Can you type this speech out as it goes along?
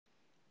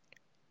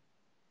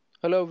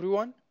Hello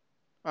everyone,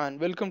 and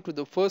welcome to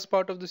the first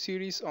part of the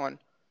series on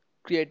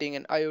creating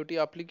an IoT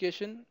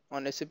application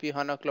on SAP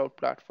Hana Cloud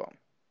Platform.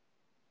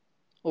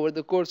 Over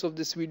the course of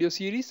this video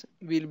series,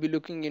 we'll be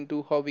looking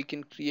into how we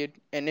can create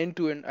an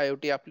end-to-end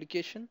IoT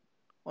application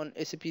on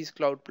SAP's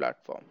Cloud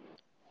Platform.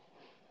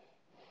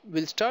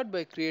 We'll start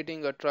by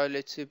creating a trial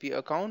HCP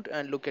account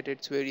and look at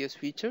its various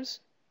features.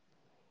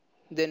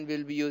 Then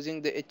we'll be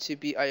using the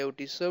HCP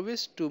IoT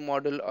service to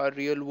model our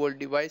real-world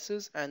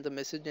devices and the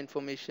message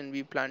information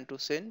we plan to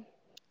send.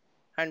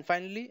 And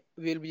finally,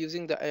 we'll be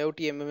using the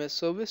IoT MMS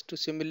service to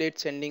simulate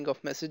sending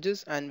of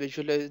messages and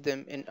visualize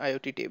them in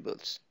IoT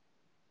tables.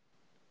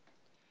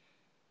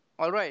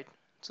 Alright,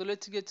 so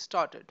let's get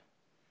started.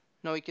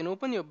 Now you can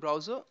open your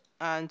browser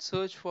and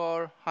search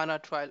for HANA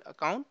trial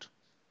account.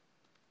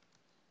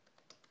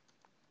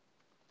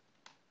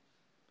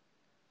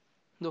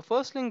 The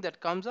first link that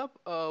comes up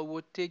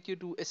would take you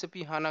to SAP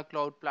HANA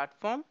Cloud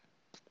Platform.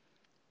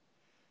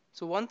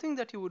 So one thing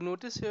that you would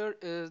notice here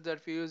is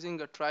that we're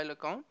using a trial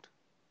account.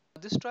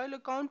 This trial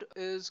account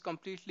is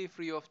completely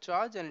free of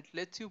charge and it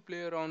lets you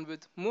play around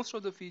with most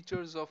of the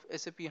features of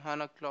SAP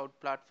HANA Cloud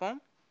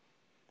Platform.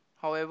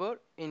 However,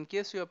 in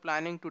case you are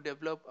planning to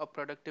develop a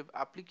productive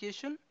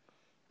application,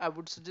 I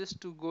would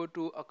suggest to go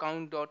to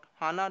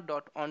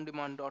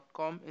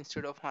account.hana.ondemand.com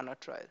instead of HANA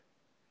trial.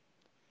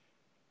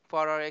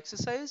 For our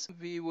exercise,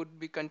 we would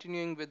be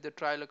continuing with the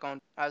trial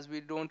account as we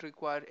don't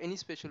require any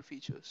special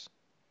features.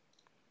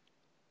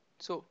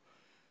 So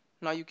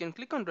now you can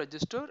click on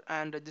register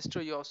and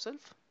register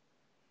yourself.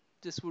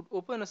 This would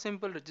open a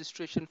simple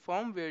registration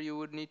form where you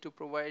would need to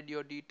provide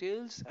your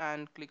details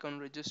and click on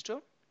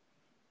register.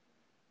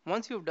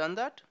 Once you've done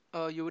that,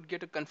 you would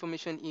get a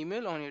confirmation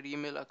email on your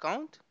email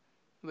account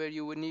where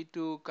you would need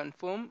to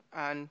confirm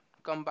and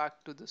come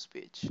back to this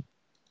page.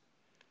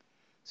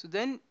 So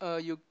then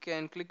you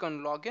can click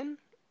on login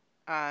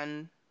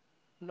and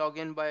log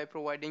in by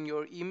providing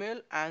your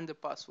email and the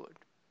password.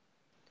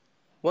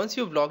 Once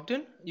you've logged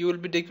in, you will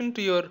be taken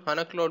to your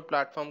HANA Cloud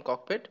Platform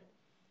cockpit.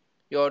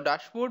 Your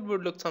dashboard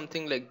would look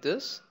something like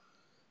this.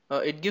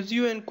 It gives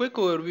you a quick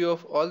overview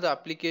of all the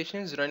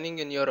applications running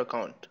in your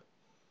account.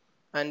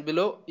 And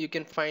below you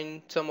can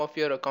find some of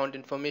your account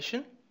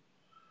information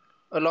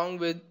along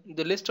with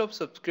the list of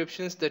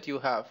subscriptions that you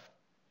have.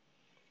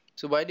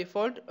 So by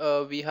default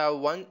we have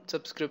one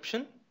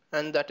subscription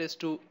and that is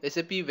to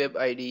SAP Web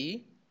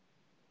IDE.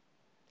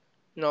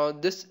 Now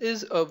this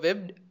is a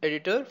web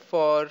editor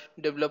for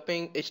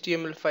developing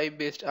HTML5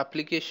 based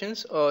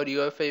applications or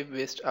UI5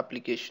 based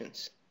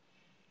applications.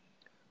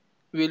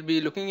 We'll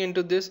be looking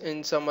into this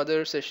in some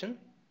other session.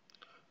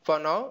 For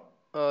now,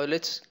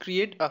 let's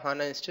create a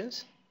HANA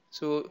instance.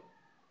 So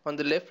on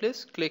the left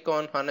list, click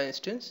on HANA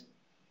instance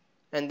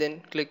and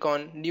then click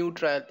on new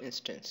trial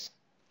instance.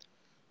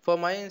 For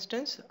my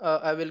instance,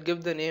 I will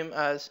give the name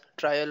as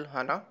trial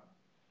HANA.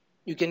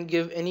 You can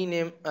give any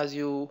name as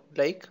you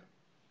like.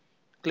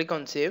 Click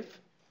on save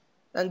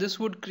and this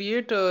would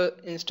create an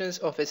instance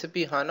of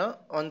SAP HANA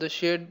on the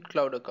shared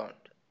cloud account.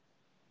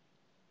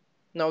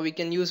 Now we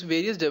can use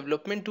various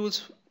development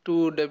tools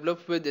to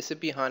develop with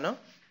SAP HANA.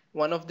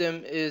 One of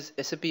them is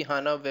SAP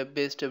HANA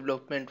web-based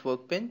development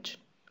workbench.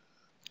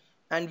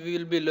 And we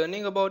will be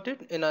learning about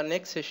it in our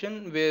next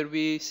session where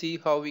we see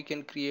how we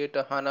can create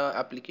a HANA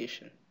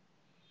application.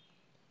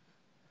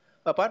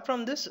 Apart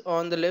from this,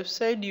 on the left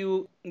side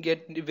you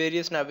get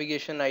various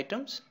navigation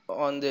items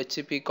on the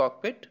HCP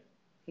cockpit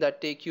that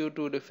take you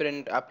to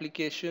different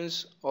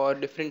applications or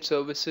different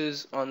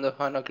services on the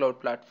HANA Cloud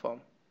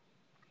Platform.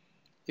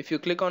 If you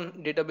click on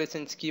database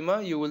and schema,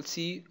 you will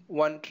see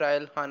one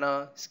trial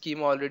HANA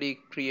schema already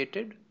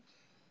created,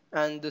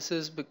 and this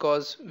is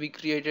because we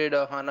created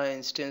a HANA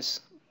instance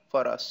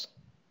for us.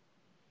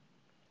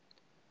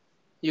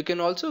 You can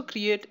also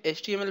create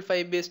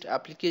HTML5 based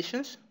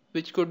applications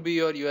which could be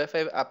your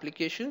UI5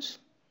 applications.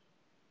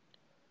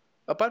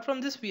 Apart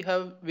from this, we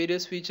have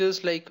various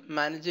features like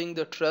managing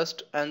the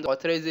trust and the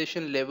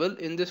authorization level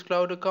in this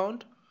cloud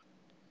account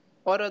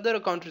or other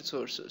account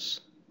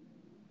resources.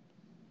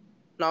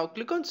 Now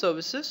click on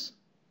services.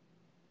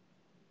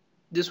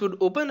 This would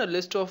open a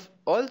list of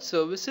all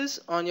services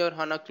on your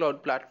HANA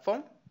Cloud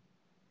Platform.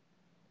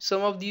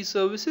 Some of these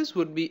services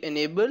would be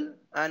enabled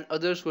and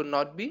others would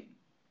not be.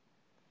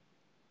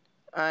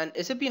 And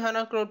SAP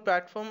HANA Cloud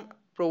Platform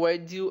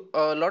provides you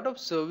a lot of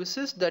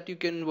services that you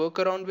can work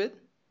around with.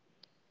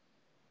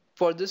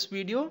 For this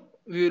video,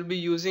 we will be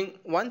using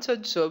one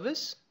such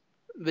service,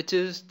 which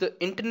is the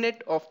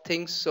Internet of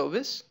Things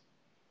service.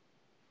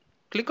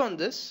 Click on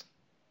this.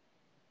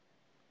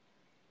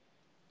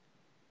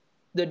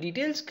 The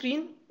details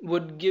screen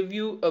would give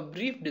you a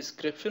brief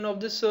description of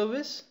this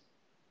service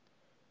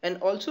and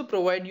also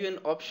provide you an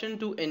option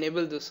to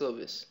enable the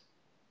service.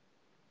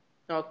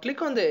 Now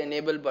click on the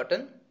enable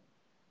button.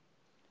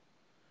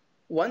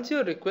 Once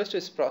your request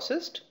is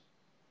processed,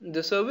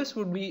 the service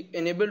would be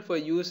enabled for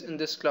use in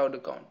this cloud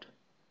account.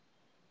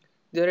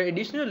 There are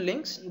additional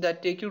links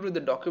that take you to the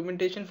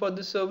documentation for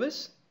this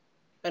service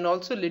and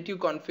also let you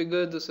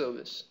configure the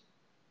service.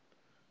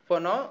 For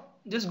now,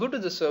 just go to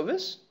the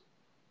service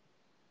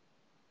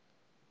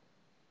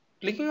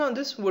Clicking on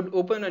this would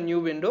open a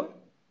new window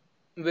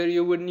where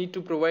you would need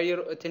to provide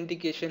your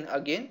authentication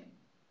again.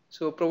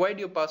 So provide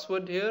your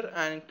password here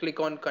and click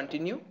on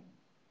continue.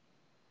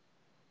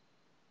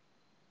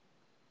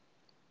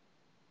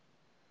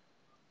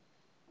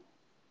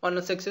 On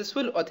a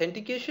successful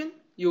authentication,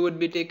 you would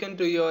be taken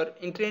to your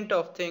Internet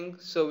of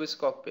Things service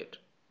cockpit.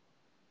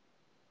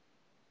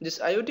 This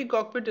IoT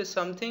cockpit is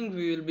something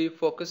we will be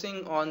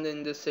focusing on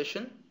in this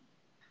session.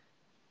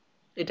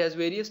 It has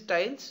various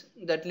tiles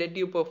that let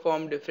you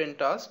perform different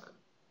tasks.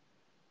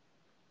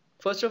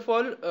 First of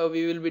all,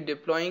 we will be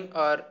deploying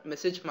our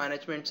message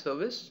management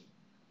service.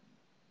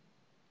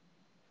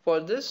 For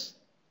this,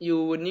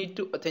 you would need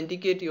to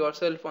authenticate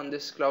yourself on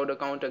this cloud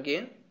account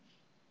again.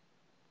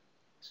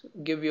 So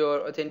give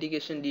your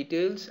authentication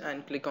details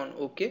and click on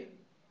OK.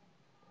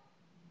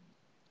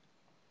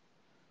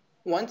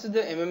 Once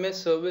the MMS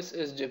service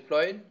is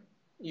deployed,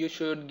 you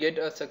should get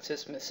a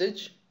success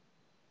message.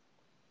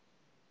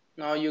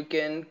 Now you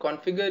can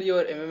configure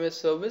your MMS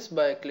service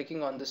by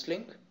clicking on this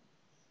link.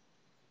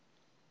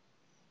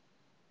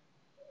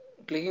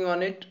 Clicking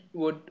on it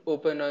would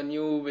open a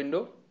new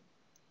window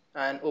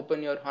and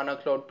open your HANA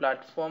Cloud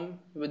Platform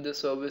with the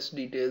service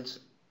details.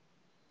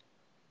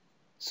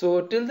 So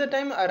till the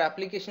time our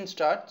application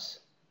starts,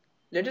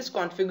 let us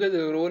configure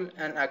the role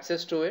and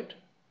access to it.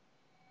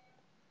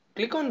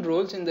 Click on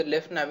roles in the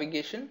left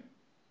navigation.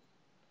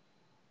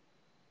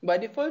 By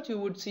default, you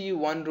would see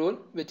one role,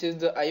 which is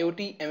the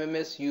IoT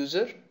MMS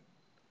user.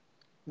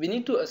 We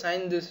need to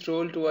assign this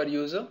role to our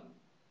user.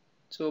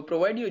 So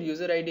provide your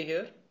user ID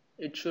here.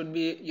 It should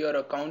be your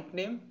account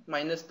name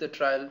minus the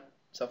trial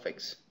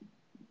suffix.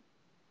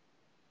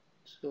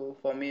 So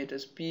for me it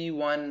is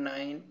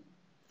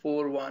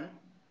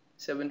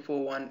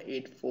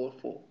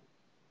P19417418444.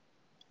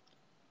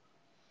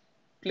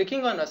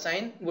 Clicking on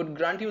assign would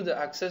grant you the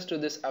access to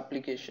this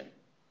application.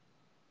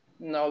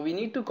 Now we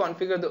need to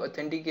configure the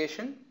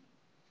authentication.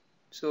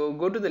 So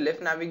go to the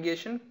left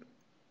navigation,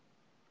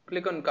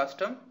 click on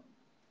custom.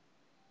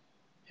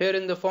 Here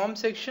in the form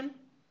section,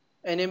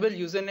 enable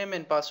username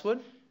and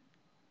password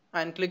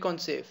and click on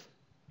save.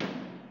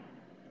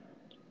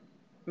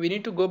 We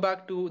need to go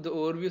back to the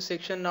overview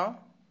section now,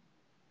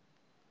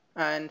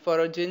 and for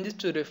our changes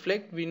to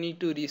reflect, we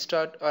need to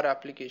restart our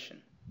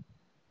application.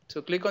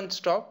 So click on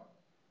stop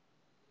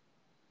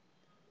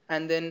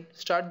and then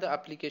start the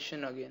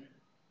application again.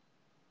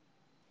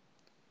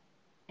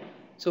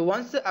 So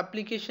once the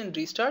application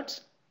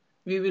restarts,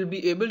 we will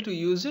be able to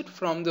use it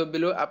from the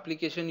below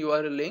application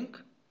URL link.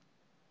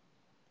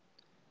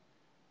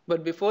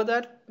 But before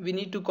that, we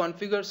need to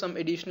configure some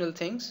additional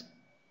things.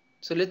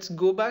 So let's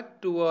go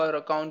back to our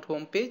account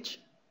homepage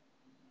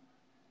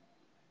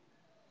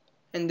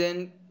and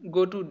then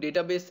go to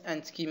database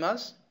and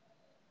schemas.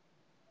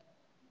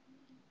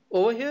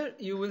 Over here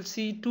you will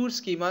see two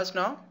schemas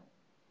now.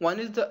 One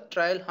is the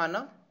trial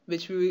HANA,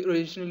 which we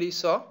originally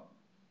saw,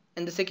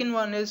 and the second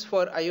one is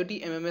for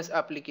IoT MMS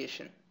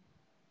application.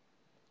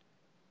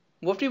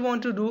 What we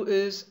want to do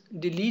is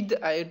delete the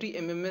IoT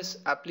MMS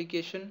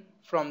application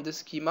from this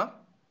schema.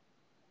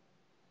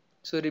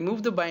 So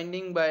remove the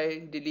binding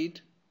by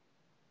delete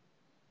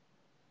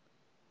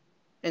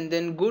and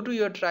then go to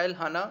your trial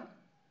HANA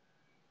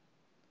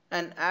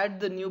and add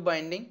the new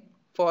binding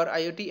for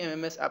IoT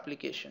MMS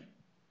application.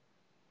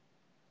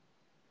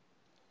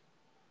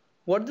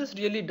 What this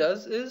really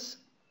does is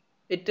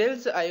it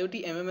tells the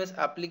IoT MMS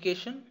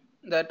application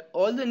that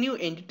all the new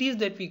entities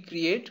that we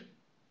create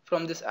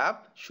from this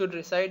app should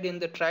reside in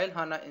the trial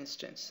HANA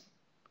instance.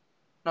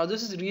 Now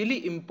this is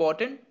really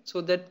important so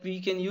that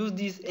we can use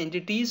these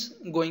entities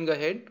going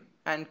ahead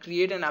and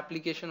create an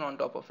application on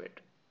top of it.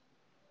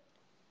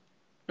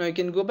 Now you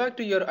can go back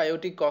to your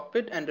IoT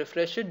cockpit and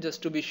refresh it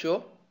just to be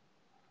sure.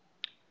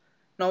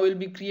 Now we'll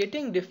be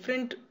creating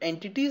different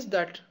entities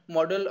that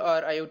model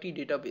our IoT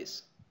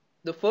database.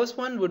 The first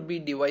one would be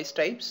device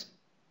types.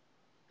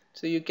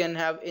 So you can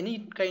have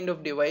any kind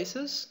of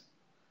devices.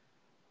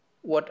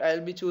 What I'll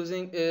be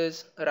choosing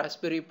is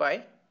Raspberry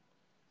Pi.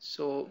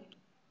 So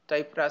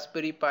type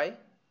Raspberry Pi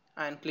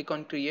and click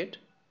on create.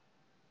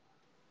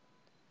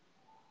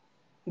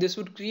 This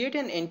would create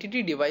an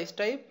entity device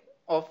type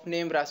of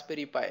name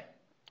Raspberry Pi.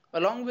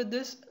 Along with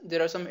this,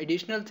 there are some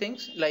additional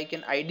things like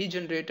an ID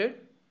generated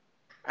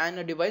and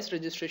a device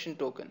registration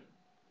token.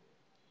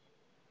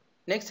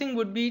 Next thing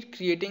would be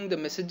creating the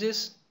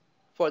messages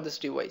for this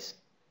device.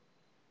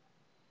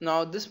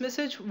 Now this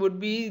message would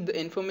be the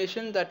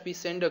information that we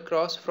send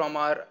across from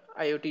our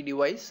IoT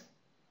device.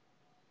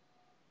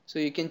 So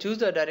you can choose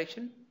the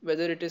direction,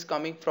 whether it is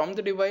coming from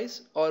the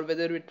device or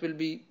whether it will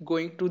be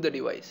going to the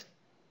device.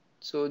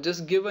 So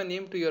just give a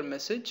name to your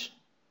message.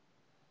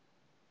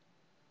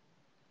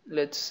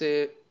 Let's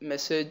say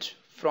message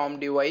from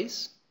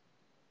device.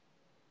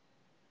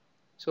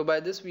 So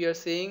by this we are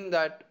saying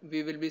that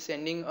we will be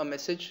sending a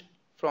message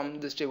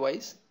from this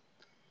device,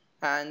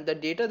 and the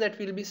data that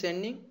we'll be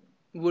sending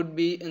would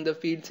be in the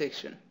field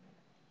section.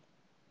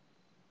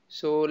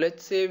 So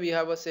let's say we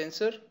have a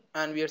sensor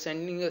and we are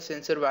sending a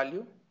sensor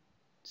value,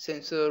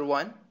 sensor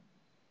 1,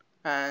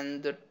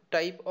 and the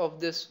type of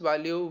this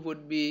value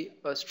would be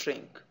a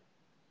string.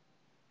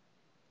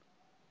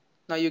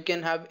 Now you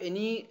can have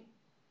any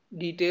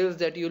details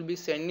that you'll be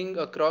sending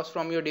across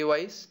from your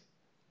device.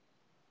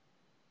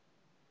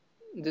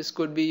 This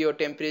could be your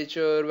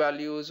temperature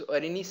values or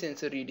any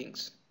sensor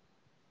readings.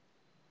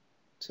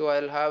 So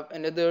I'll have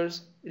another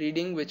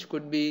reading which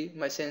could be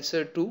my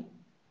sensor 2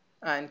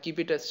 and keep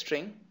it as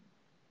string.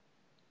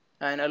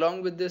 And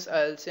along with this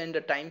I'll send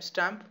a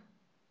timestamp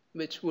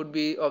which would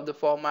be of the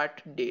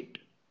format date.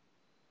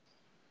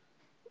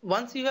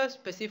 Once you have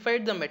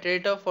specified the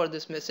metadata for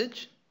this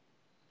message,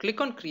 click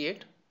on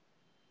create.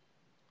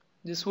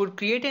 This would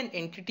create an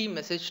entity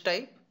message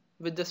type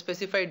with the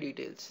specified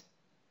details.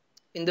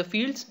 In the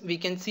fields we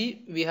can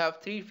see we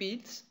have 3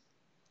 fields: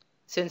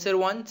 sensor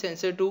 1,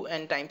 sensor 2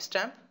 and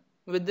timestamp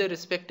with the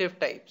respective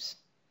types.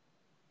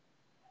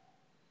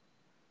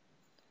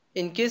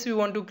 In case we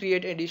want to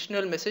create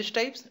additional message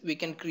types, we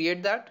can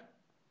create that.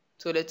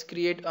 So let's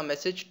create a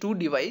message to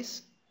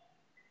device.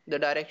 The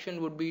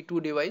direction would be to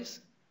device.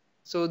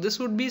 So this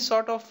would be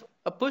sort of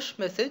a push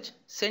message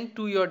sent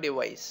to your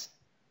device.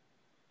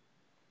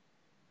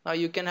 Now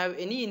you can have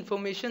any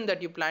information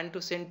that you plan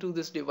to send to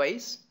this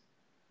device.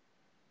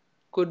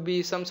 Could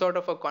be some sort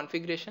of a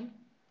configuration.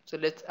 So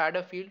let's add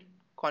a field,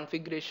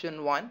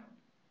 configuration 1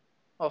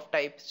 of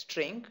type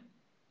string,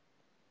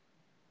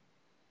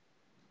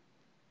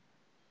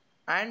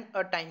 and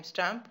a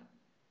timestamp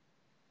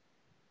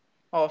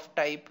of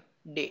type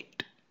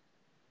date.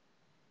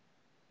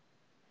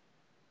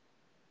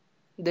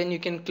 Then you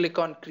can click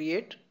on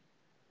create.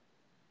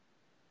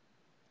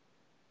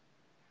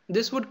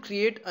 This would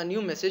create a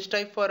new message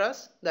type for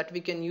us that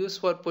we can use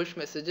for push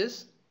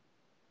messages.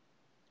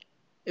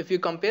 If you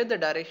compare the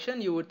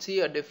direction, you would see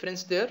a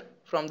difference there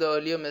from the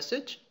earlier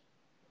message.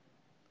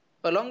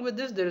 Along with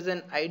this, there is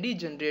an ID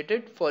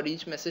generated for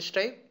each message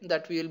type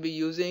that we will be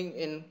using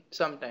in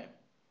some time.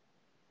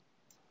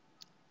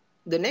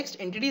 The next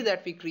entity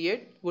that we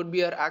create would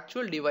be our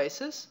actual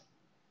devices,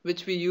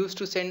 which we use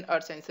to send our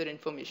sensor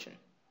information.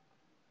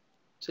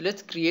 So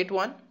let's create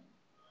one.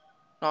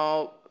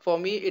 Now for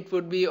me it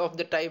would be of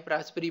the type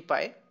Raspberry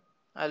Pi.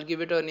 I'll give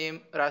it a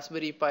name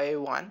Raspberry Pi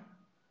 1.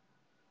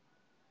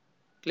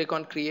 Click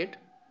on create.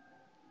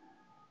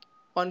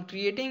 On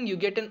creating, you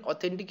get an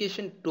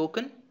authentication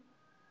token.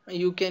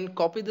 You can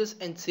copy this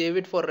and save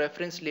it for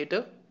reference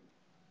later.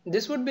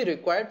 This would be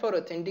required for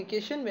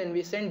authentication when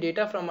we send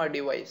data from our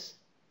device.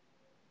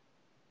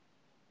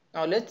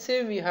 Now let's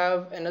say we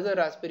have another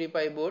Raspberry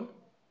Pi board.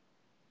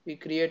 We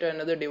create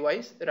another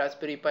device,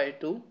 Raspberry Pi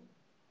 2.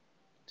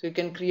 So you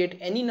can create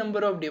any number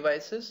of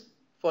devices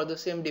for the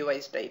same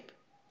device type.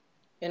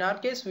 In our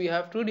case, we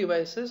have 2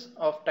 devices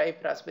of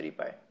type Raspberry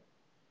Pi.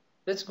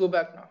 Let's go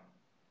back now.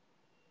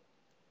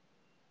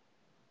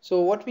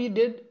 So what we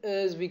did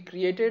is we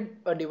created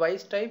a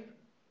device type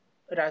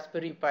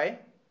Raspberry Pi,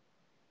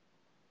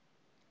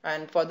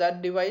 and for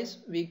that device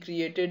we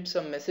created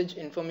some message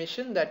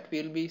information that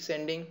we'll be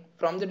sending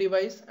from the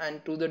device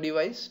and to the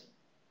device.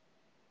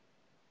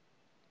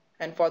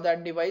 And for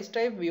that device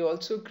type we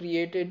also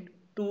created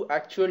 2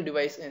 actual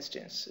device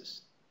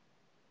instances.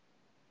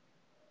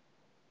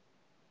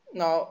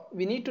 Now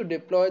we need to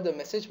deploy the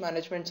message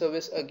management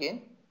service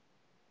again.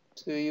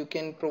 So you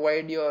can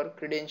provide your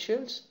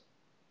credentials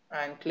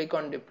and click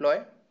on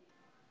deploy.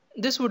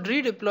 This would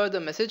redeploy the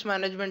message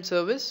management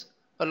service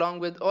along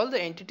with all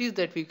the entities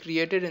that we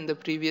created in the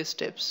previous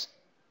steps.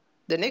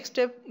 The next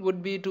step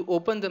would be to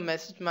open the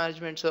message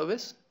management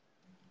service.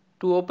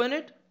 To open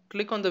it,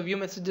 click on the view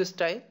messages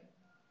tile.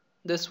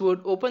 This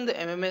would open the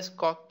MMS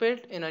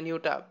cockpit in a new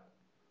tab.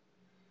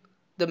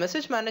 The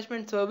message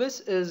management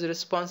service is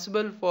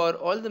responsible for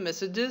all the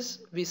messages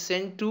we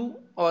send to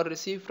or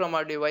receive from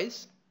our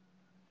device.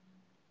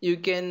 You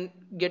can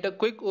get a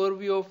quick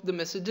overview of the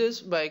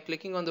messages by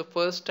clicking on the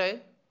first tile.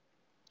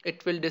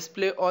 It will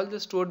display all the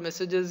stored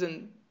messages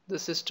in the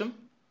system.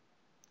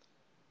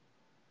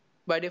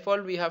 By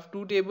default, we have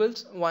 2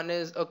 tables. One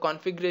is a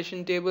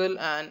configuration table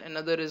and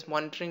another is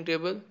monitoring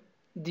table.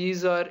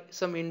 These are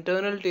some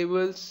internal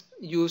tables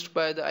used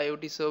by the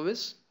IoT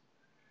service.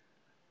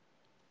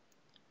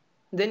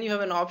 Then you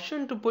have an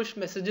option to push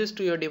messages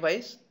to your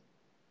device.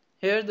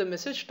 Here the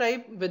message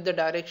type with the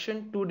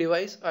direction to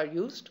device are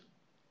used,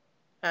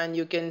 and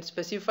you can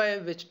specify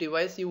which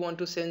device you want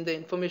to send the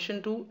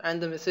information to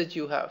and the message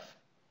you have.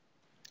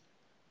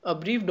 A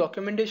brief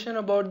documentation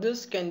about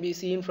this can be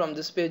seen from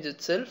this page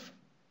itself.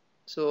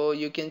 So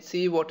you can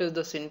see what is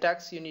the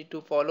syntax you need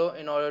to follow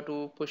in order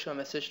to push a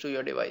message to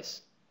your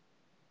device.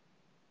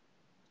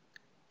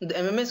 The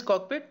MMS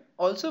cockpit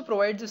also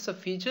provides us a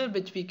feature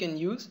which we can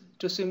use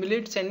to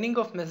simulate sending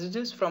of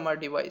messages from our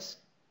device.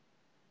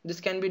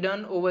 This can be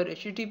done over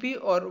HTTP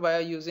or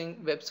via using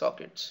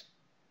WebSockets.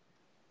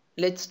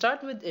 Let's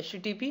start with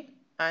HTTP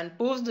and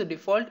post the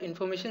default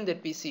information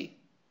that we see.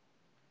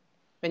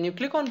 When you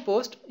click on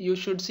post, you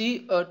should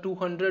see a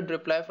 200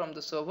 reply from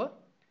the server,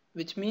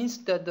 which means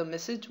that the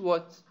message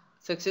was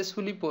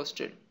successfully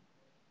posted.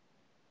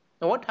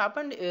 Now what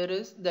happened here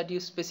is that you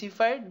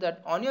specified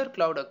that on your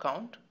cloud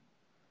account,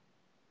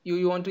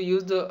 you want to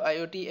use the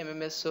IoT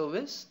MMS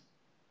service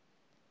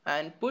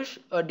and push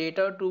a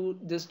data to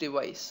this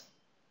device.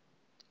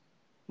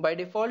 By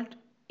default,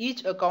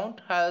 each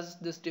account has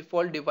this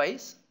default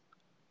device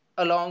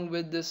along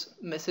with this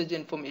message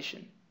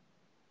information.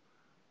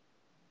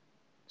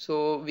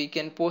 So we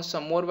can post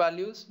some more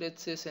values.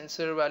 Let's say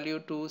sensor value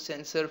to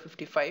sensor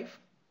 55.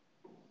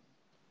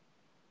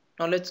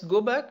 Now let's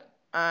go back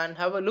and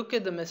have a look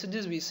at the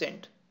messages we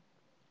sent.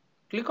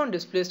 Click on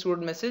display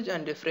stored message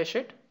and refresh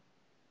it.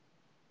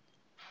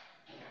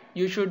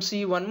 You should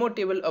see one more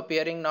table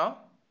appearing now,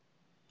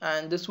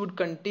 and this would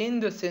contain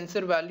the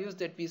sensor values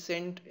that we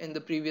sent in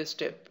the previous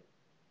step.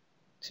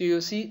 So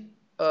you see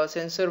a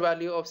sensor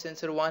value of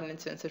sensor 1 and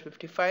sensor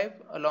 55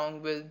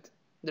 along with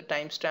the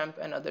timestamp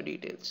and other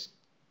details.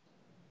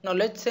 Now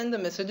let's send the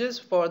messages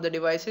for the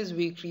devices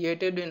we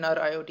created in our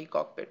IoT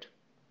cockpit.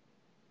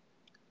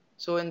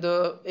 So in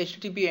the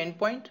HTTP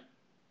endpoint,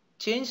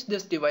 change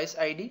this device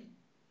ID.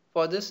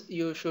 For this,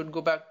 you should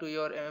go back to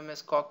your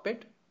MMS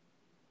cockpit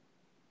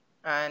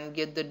and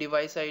get the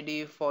device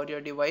ID for your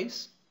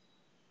device.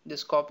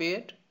 Just copy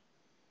it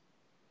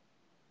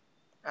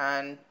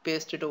and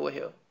paste it over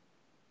here.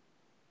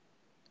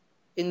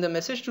 In the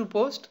message to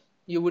post,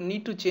 you would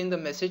need to change the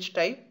message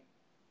type.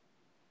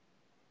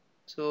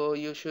 So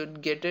you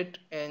should get it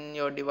in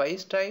your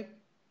device type.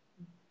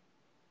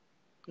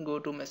 Go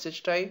to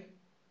message type.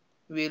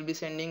 We'll be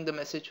sending the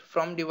message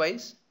from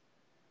device.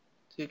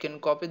 So you can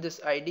copy this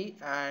ID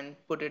and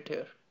put it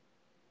here.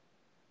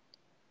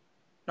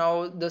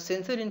 Now the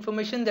sensor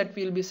information that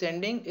we'll be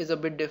sending is a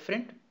bit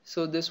different.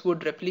 So this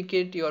would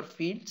replicate your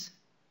fields.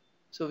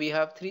 So we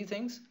have three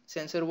things: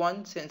 sensor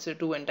 1, sensor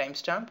 2 and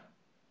timestamp.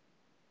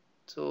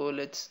 So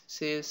let's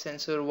say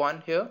sensor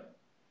 1 here.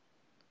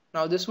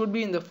 Now this would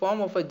be in the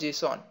form of a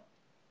JSON.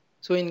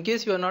 So in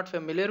case you are not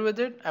familiar with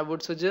it, I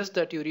would suggest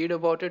that you read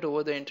about it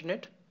over the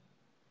internet.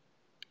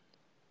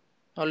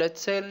 Now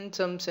let's send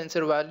some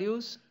sensor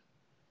values.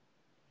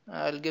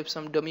 I'll give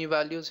some dummy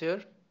values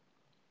here.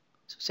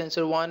 So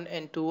sensor 1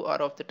 and 2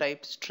 are of the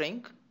type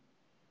string.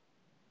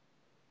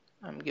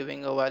 I'm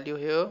giving a value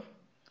here.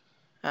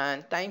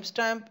 And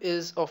timestamp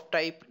is of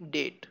type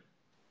date.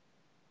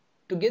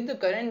 To get the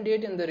current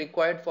date in the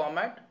required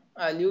format,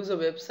 I'll use a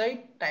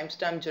website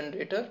timestamp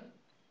generator.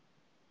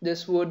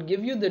 This would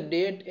give you the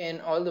date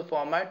in all the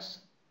formats.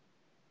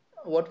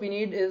 What we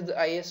need is the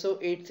ISO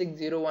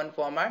 8601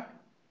 format.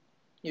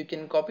 You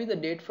can copy the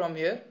date from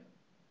here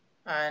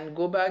and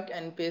go back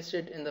and paste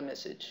it in the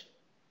message.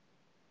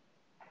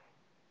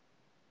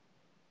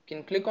 You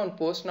can click on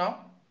post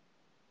now.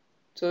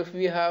 So if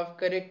we have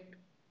correct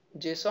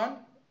JSON,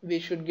 we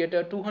should get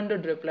a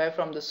 200 reply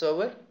from the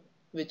server,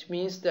 which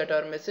means that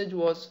our message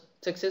was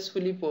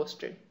successfully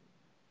posted.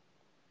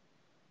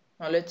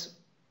 Now let's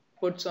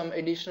put some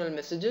additional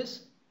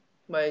messages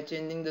by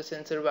changing the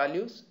sensor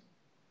values.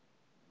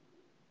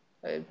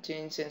 I've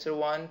changed sensor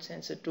 1,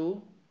 sensor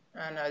 2,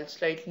 and I'll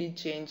slightly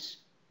change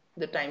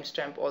the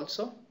timestamp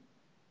also.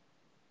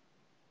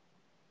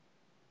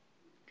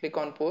 Click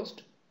on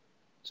post.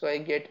 So I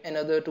get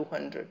another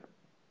 200.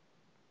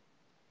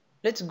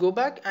 Let's go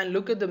back and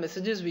look at the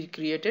messages we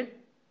created.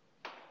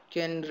 You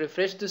can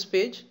refresh this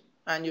page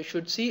and you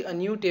should see a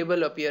new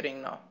table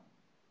appearing now.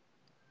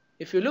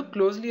 If you look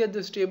closely at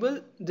this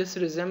table, this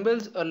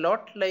resembles a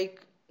lot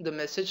like the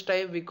message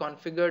type we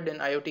configured in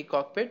IoT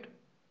Cockpit.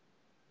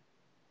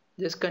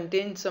 This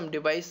contains some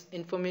device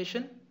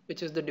information,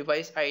 which is the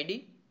device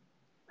ID,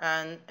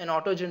 and an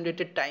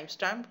auto-generated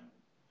timestamp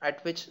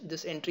at which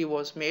this entry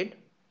was made,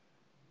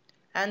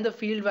 and the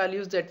field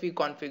values that we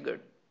configured.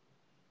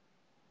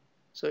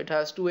 So it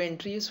has two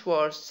entries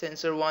for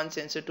sensor 1,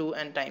 sensor 2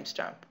 and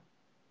timestamp.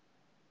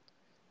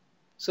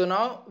 So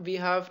now we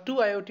have two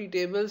IoT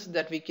tables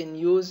that we can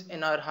use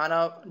in our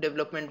HANA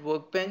development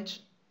workbench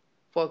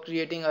for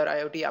creating our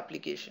IoT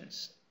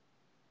applications.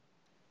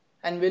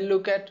 And we'll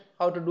look at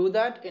how to do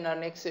that in our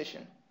next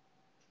session.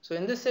 So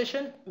in this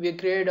session, we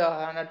created a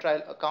HANA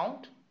trial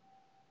account.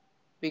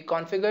 We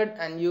configured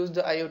and used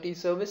the IoT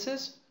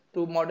services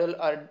to model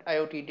our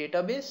IoT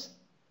database.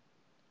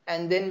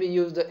 And then we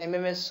use the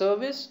MMS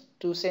service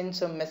to send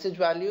some message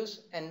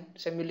values and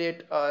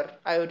simulate our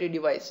IoT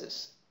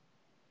devices.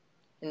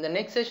 In the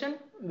next session,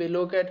 we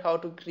look at how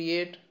to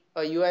create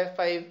a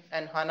UI5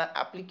 and HANA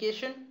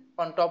application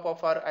on top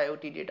of our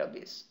IoT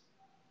database.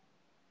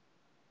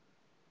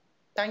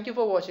 Thank you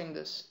for watching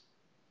this.